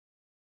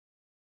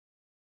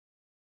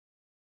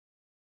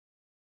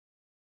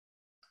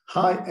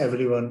Hi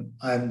everyone,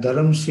 I am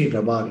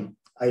Reversible.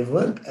 I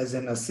work as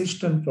an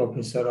assistant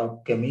professor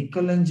of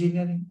chemical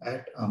engineering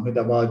at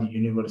Ahmedabad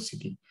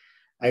University.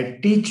 I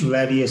teach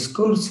various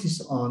courses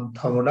on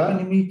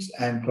thermodynamics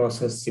and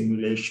process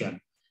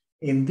simulation.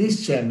 In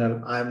this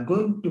channel, I am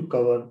going to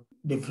cover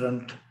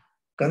different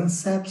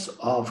concepts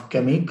of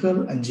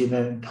chemical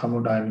engineering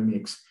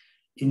thermodynamics.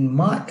 In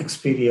my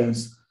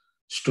experience,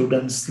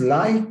 students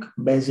like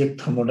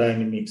basic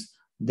thermodynamics.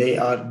 They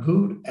are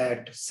good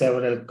at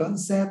several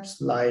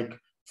concepts like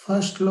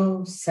first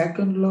law,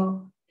 second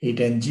law, heat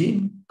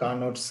engine,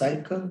 Carnot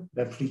cycle,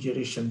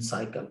 refrigeration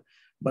cycle.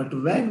 But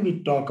when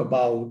we talk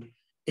about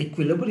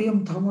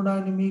equilibrium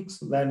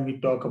thermodynamics, when we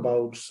talk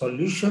about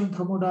solution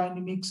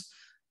thermodynamics,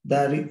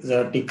 there is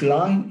a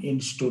decline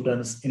in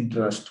students'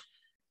 interest.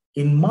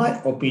 In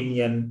my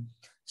opinion,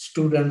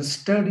 students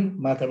study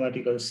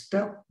mathematical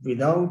stuff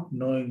without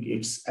knowing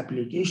its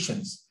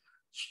applications.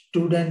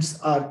 Students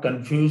are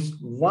confused.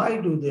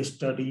 Why do they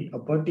study a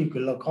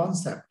particular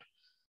concept?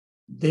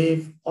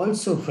 They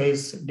also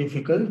face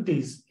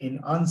difficulties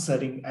in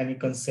answering any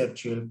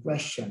conceptual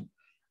question.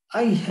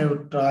 I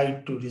have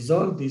tried to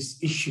resolve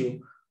this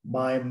issue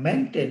by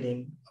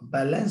maintaining a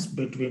balance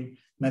between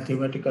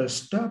mathematical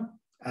stuff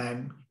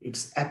and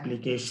its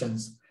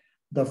applications.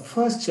 The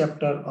first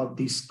chapter of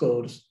this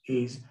course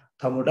is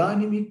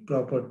Thermodynamic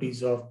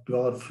Properties of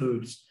Pure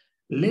Fluids.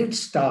 Let's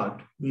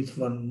start with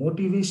one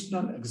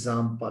motivational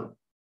example.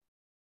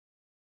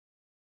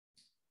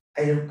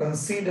 I have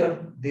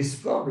considered this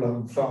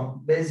problem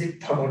from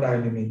basic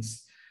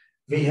thermodynamics.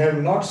 We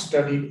have not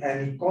studied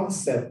any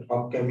concept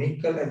of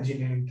chemical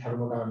engineering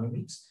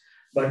thermodynamics,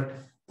 but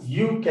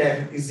you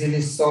can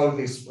easily solve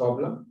this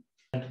problem.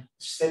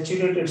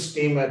 Saturated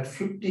steam at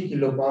 50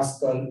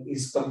 kilopascal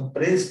is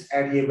compressed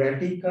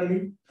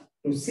adiabatically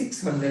to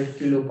 600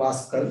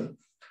 kilopascal.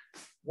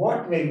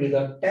 What will be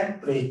the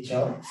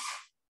temperature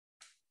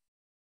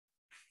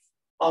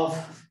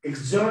of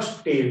exhaust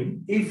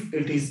steam if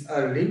it is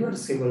a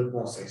reversible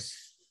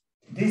process?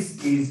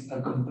 This is a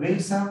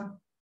compressor.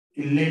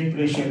 Inlet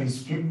pressure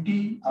is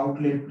 50,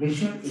 outlet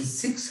pressure is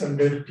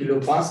 600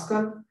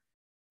 kilopascal,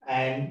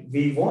 and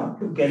we want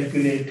to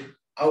calculate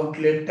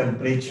outlet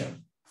temperature.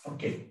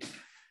 Okay.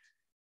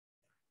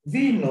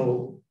 We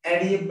know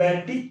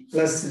adiabatic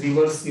plus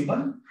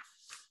reversible.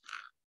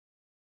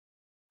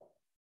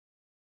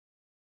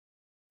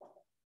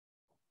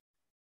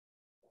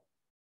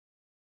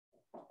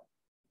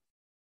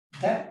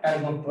 That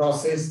type of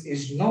process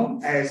is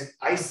known as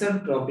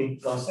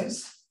isentropic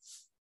process.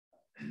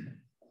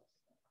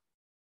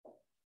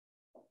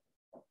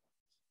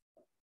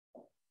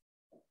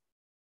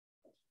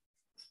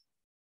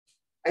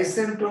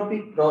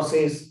 Isentropic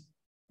process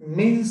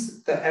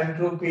means the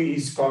entropy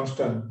is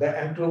constant. The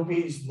entropy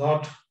is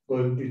not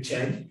going to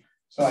change.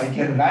 So I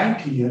can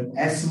write here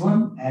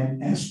S1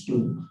 and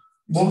S2.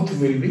 Both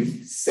will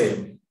be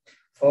same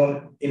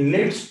for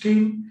inlet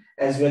stream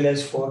as well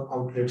as for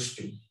outlet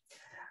stream.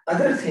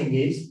 Other thing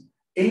is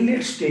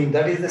inlet stream,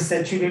 that is the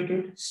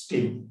saturated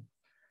steam.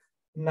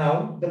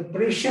 Now the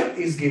pressure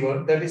is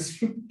given, that is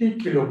 50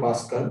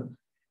 kilopascal.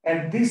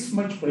 At this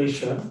much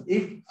pressure,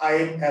 if I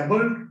am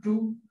able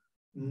to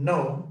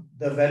know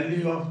the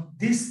value of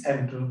this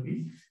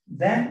entropy,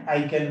 then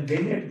I can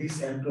relate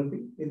this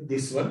entropy with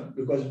this one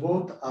because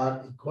both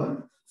are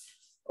equal.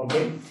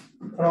 Okay.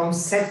 From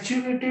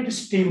saturated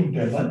steam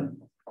table,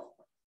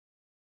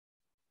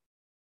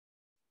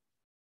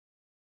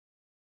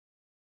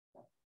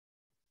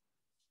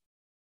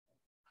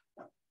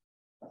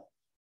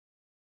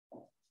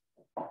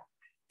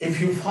 if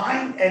you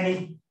find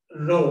any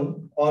row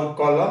or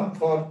column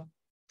for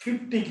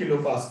 50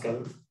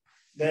 kilopascal,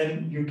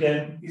 then you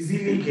can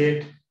easily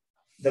get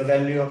the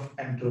value of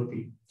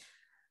entropy.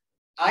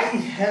 I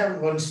have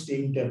one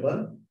steam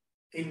table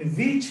in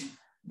which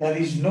there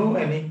is no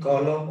any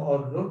column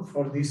or row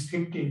for this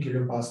 15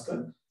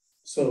 kilopascal.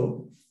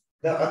 So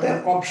the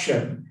other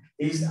option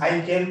is I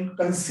can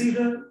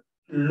consider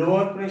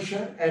lower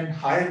pressure and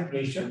higher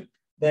pressure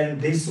than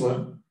this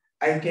one.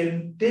 I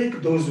can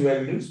take those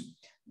values,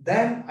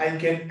 then I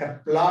can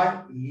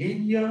apply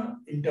linear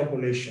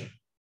interpolation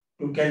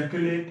to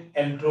calculate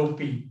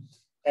entropy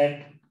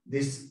at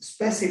this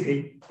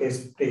specific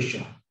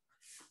pressure.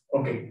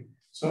 Okay,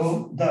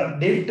 so the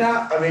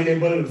data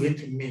available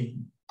with me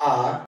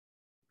are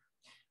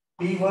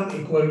P1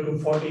 equal to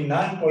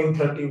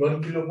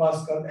 49.31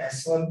 kilopascal,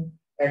 S1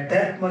 at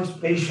that much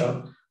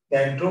pressure,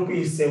 the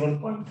entropy is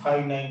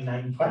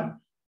 7.5995.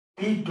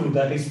 P2,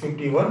 that is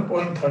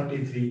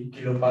 51.33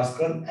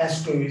 kilopascal,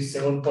 S2 is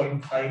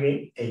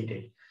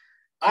 7.5888.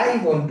 I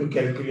want to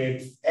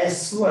calculate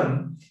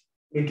S1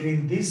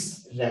 between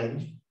this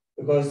range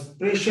because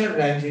pressure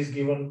range is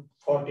given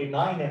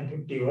 49 and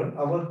 51.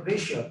 Our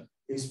pressure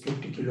is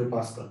 50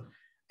 kilopascal.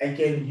 I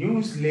can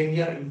use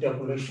linear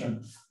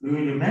interpolation. Do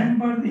you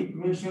remember the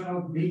equation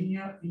of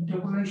linear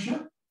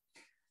interpolation?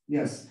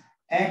 Yes,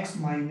 x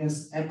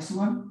minus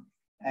x1,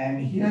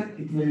 and here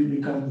it will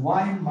become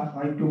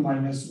y2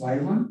 minus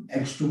y1,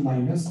 x2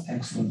 minus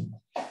x1.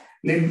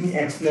 Let me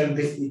explain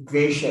the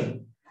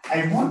equation.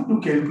 I want to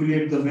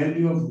calculate the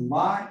value of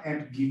y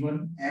at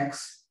given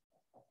x,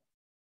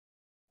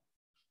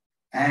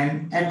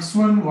 and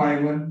x1,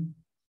 y1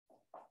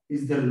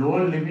 is the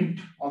lower limit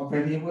of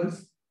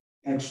variables,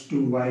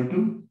 x2,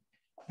 y2,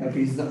 that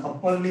is the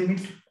upper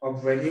limit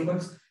of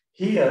variables.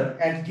 Here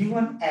at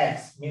given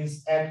x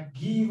means at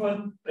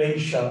given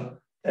pressure,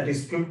 that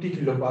is 50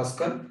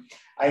 kilopascal,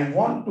 I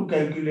want to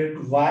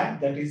calculate y,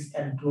 that is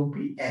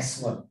entropy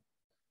S1.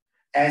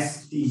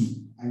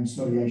 SE, I'm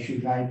sorry, I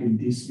should write it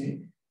this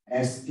way,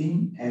 S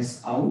in,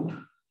 S out.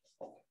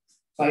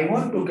 So I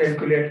want to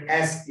calculate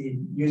S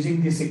in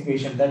using this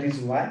equation, that is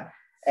y,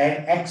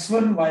 and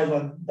x1,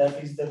 y1,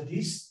 that is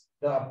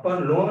the upper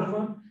lower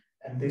one,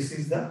 and this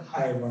is the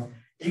higher one.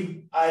 If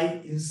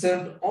I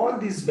insert all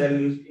these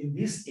values in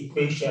this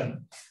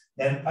equation,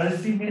 then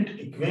ultimate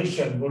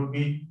equation would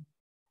be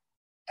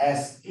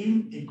S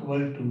in equal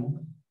to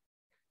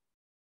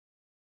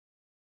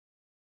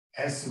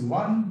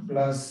S1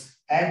 plus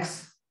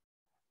X,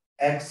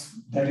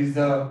 that is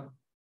the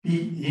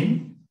P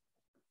in,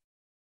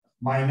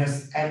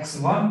 minus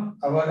X1,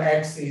 our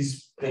X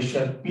is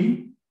pressure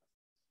P1,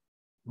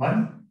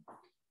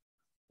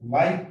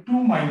 Y2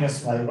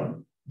 minus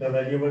Y1, the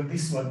variable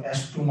this one,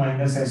 S2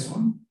 minus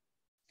S1,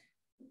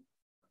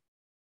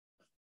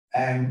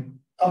 and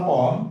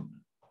upon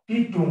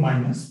P2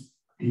 minus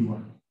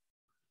P1.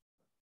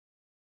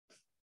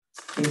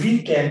 So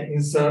we can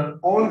insert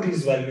all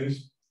these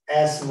values,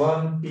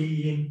 S1,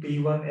 P in,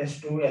 P1,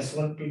 S2,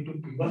 S1,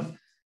 P2, P1,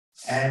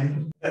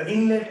 and the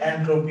inlet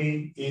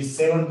entropy is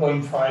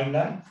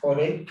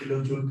 7.5948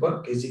 kilojoule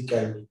per kg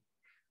Kelvin.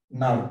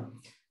 Now,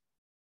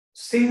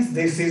 since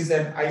this is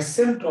an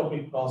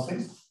isentropic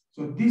process,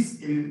 so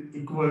this is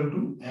equal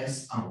to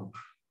S out.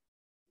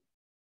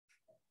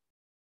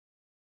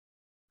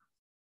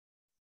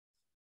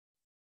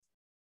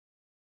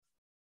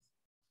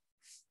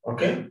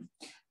 Okay,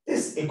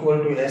 this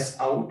equal to S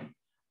out.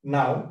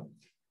 Now,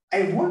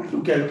 I want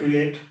to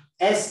calculate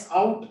S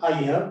out I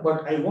have,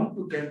 but I want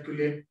to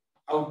calculate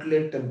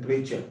outlet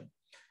temperature.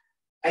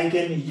 I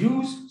can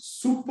use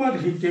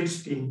superheated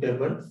steam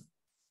table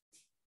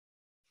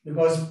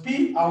because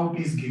P out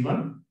is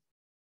given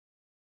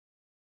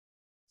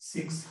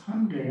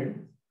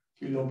 600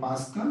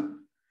 kilopascal.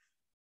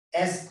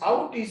 S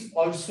out is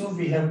also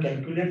we have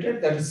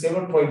calculated, that is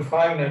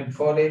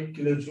 7.5948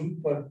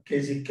 kilojoule per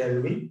kg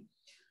Kelvin.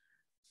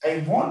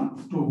 I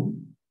want to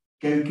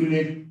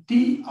calculate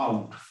T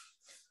out.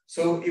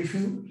 So if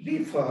you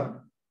refer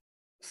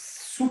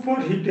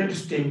superheated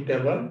steam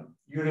table,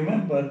 you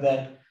remember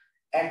that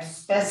at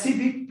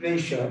specific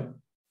pressure,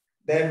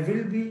 there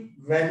will be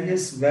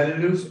various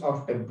values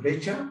of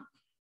temperature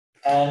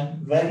and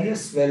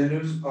various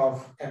values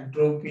of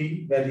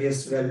entropy,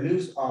 various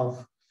values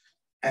of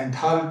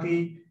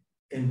enthalpy,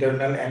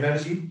 internal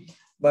energy.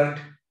 But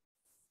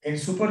in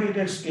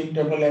superheated steam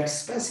table at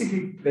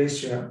specific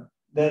pressure,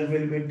 there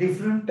will be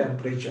different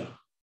temperature.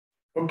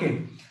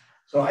 Okay,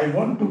 so I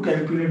want to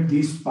calculate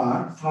this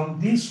part from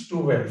these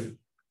two values.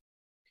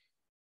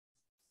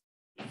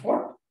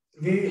 What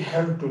we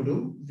have to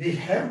do, we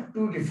have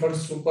to refer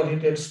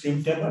superheated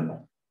steam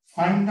table,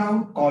 find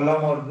out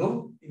column or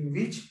row in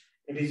which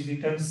it is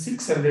written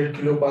 600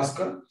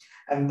 kilopascal,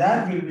 and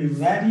there will be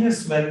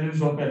various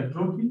values of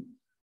entropy.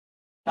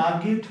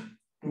 Target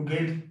to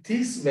get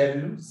this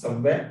value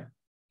somewhere,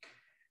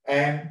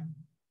 and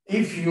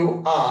if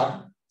you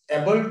are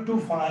able to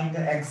find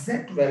the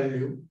exact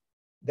value,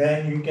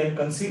 then you can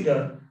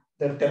consider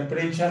the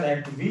temperature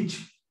at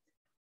which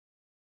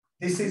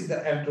this is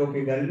the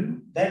entropy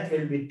value, that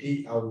will be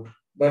T out.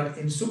 But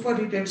in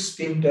superheated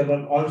steam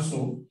table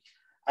also,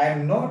 I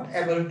am not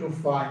able to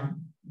find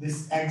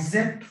this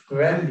exact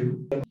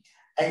value.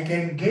 I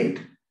can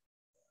get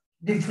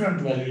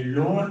different value,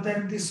 lower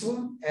than this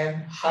one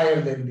and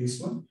higher than this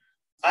one.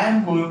 I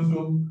am going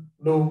to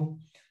do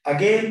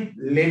again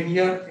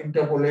linear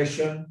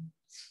interpolation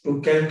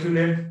to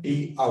calculate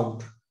T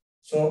out.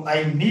 So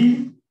I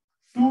need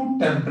two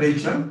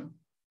temperature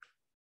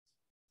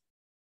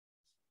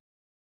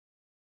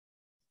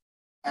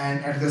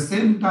and at the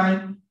same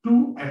time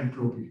two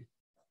entropy.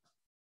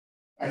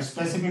 At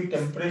specific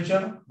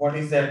temperature, what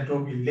is the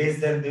entropy? Less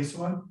than this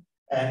one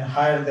and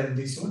higher than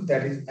this one,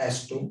 that is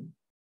S2.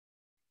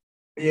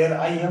 Here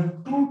I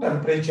have two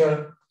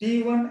temperature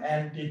T1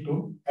 and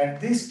T2. At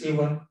this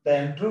T1, the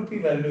entropy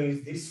value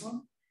is this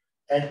one.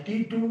 At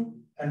T2,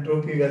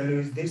 entropy value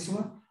is this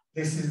one.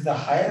 This is the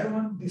higher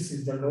one, this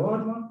is the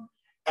lower one.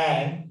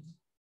 And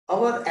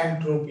our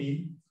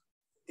entropy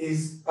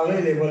is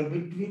available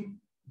between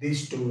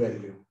these two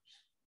values.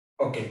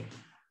 Okay,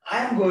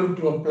 I am going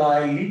to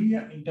apply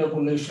linear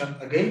interpolation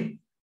again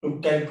to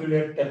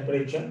calculate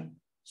temperature.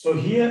 So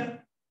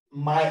here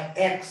my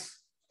X,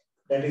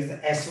 that is the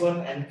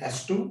S1 and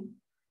S2,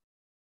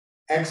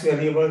 X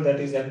variable, that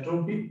is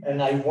entropy,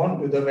 and I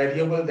want to the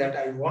variable that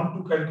I want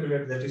to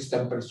calculate, that is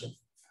temperature.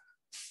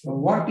 So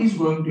what is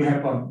going to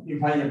happen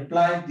if I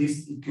apply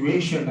this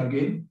equation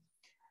again?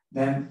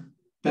 Then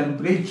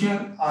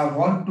temperature I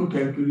want to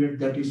calculate,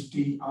 that is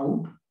T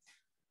out,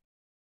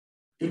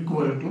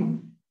 equal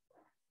to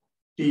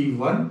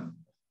T1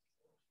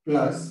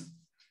 plus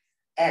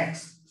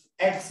X.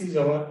 X is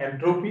our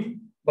entropy,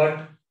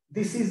 but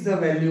this is the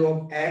value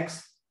of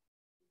X,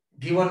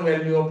 given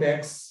value of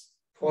X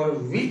for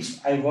which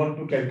I want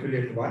to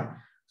calculate Y.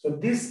 So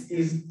this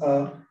is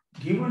a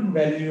given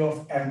value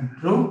of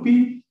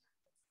entropy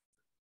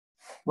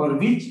for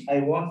which I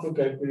want to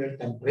calculate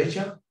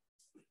temperature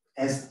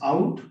as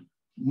out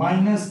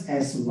minus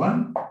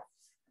S1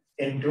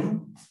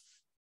 into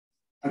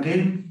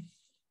again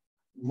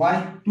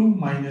Y2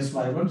 minus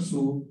Y1.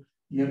 So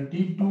here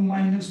T2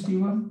 minus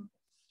T1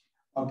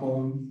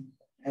 upon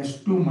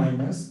S2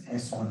 minus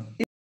S1.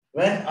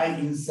 When I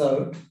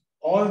insert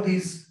all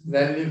these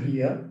value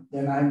here,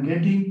 then I am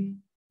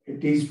getting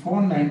it is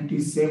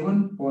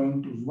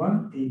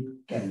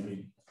 497.18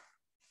 Kelvin.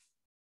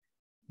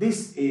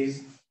 This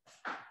is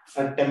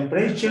a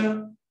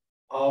temperature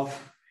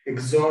of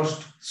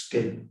exhaust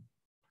steam.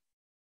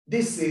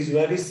 This is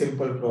very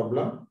simple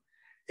problem.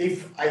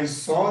 If I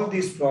solve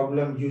this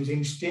problem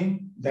using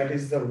steam, that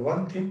is the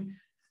one thing.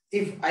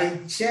 If I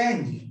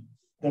change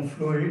the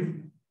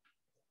fluid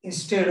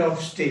instead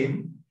of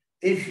steam,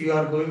 if you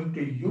are going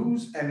to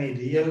use any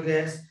real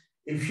gas,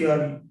 if you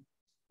are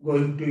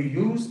going to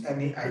use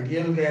any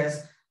ideal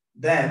gas,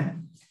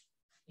 then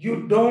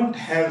you don't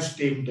have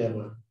steam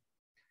table.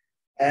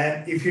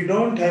 And if you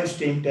don't have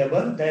steam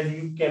table, then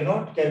you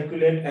cannot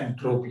calculate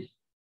entropy.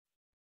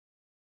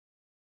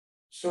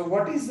 So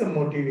what is the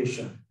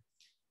motivation?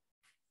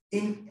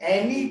 In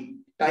any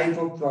type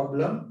of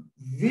problem,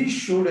 we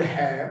should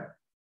have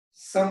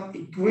some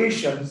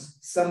equations,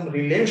 some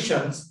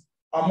relations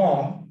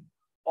among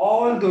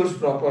all those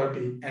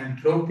properties,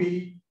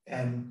 entropy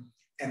and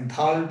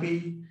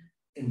enthalpy,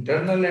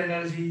 internal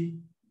energy,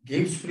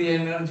 Gibbs free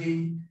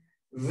energy,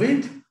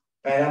 with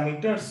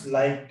parameters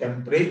like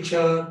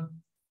temperature,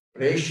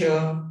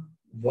 pressure,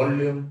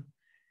 volume.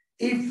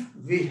 If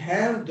we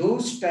have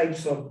those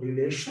types of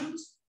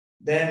relations,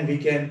 then we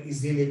can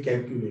easily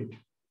calculate.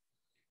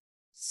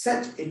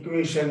 Such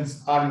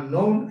equations are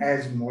known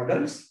as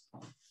models.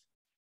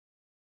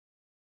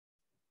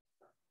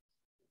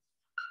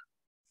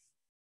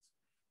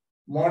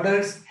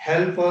 Models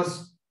help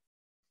us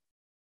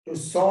to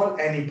solve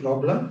any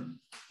problem.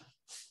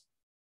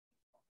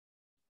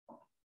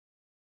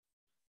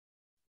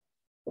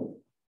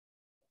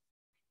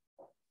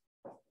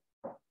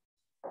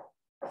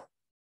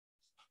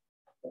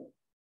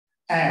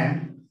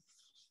 And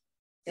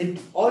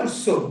it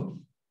also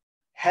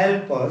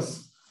helps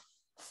us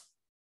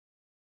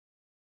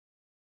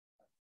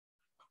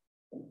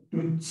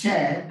to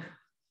check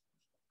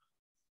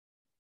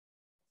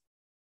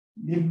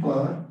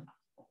deeper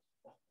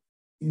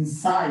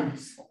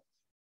insights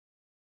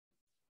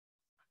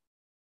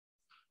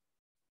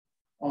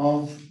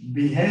of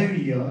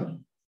behavior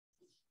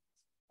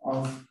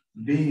of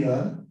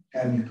real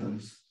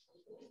chemicals.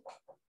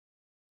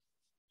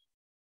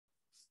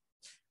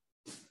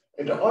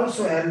 It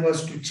also helps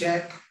us to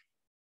check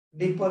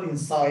deeper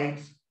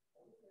insights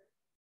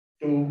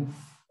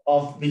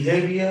of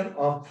behavior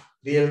of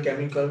real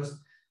chemicals.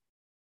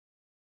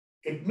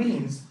 It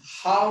means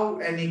how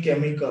any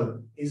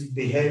chemical is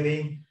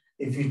behaving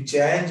if you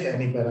change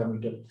any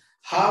parameter,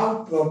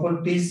 how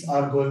properties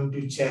are going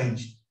to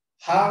change,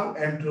 how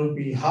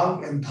entropy, how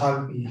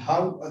enthalpy,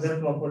 how other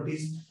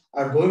properties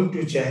are going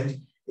to change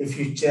if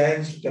you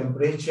change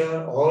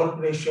temperature or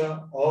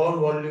pressure or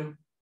volume.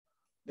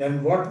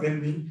 Then what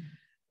will be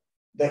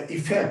the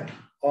effect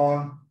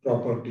on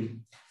property?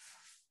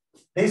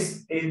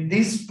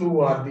 These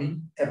two are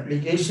the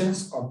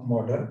applications of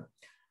model.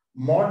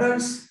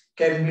 Models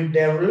can be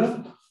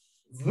developed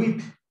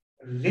with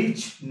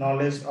rich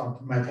knowledge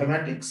of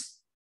mathematics,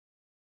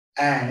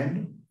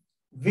 and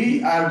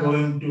we are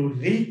going to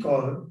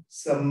recall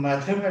some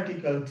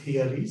mathematical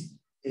theories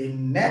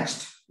in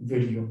next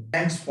video.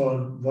 Thanks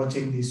for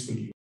watching this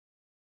video.